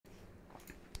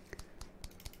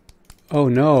Oh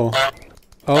no.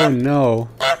 Oh no.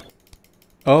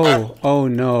 Oh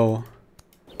no.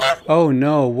 Oh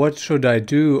no, what should I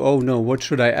do? Oh no, what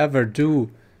should I ever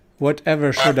do?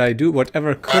 Whatever should I do?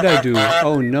 Whatever could I do?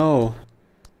 Oh no.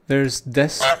 There's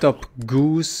desktop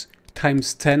Goose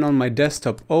times 10 on my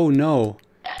desktop. Oh no.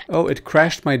 Oh, it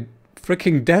crashed my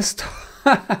freaking desktop.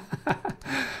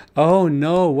 Oh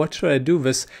no, what should I do?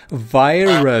 This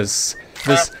virus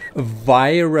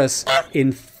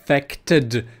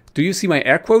infected. Do you see my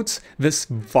air quotes? This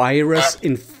virus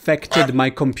infected my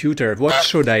computer. What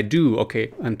should I do?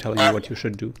 Okay, I'm telling you what you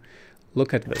should do.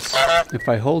 Look at this. If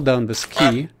I hold down this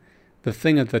key, the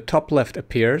thing at the top left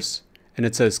appears, and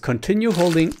it says continue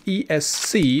holding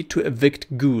ESC to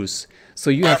evict Goose. So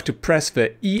you have to press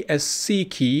the ESC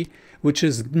key, which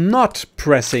is not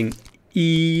pressing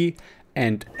E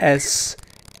and S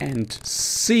and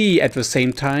C at the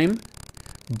same time,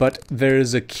 but there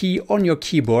is a key on your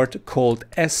keyboard called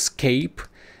Escape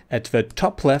at the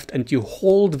top left, and you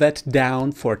hold that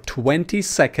down for 20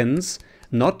 seconds,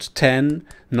 not 10,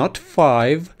 not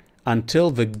 5,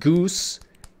 until the goose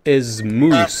is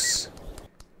moose.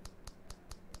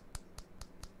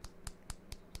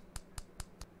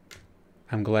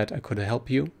 I'm glad I could help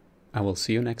you. I will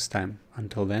see you next time.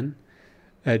 Until then,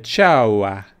 ciao!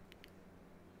 I'm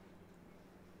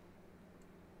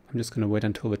just gonna wait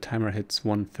until the timer hits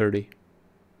 1:30.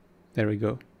 There we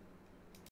go.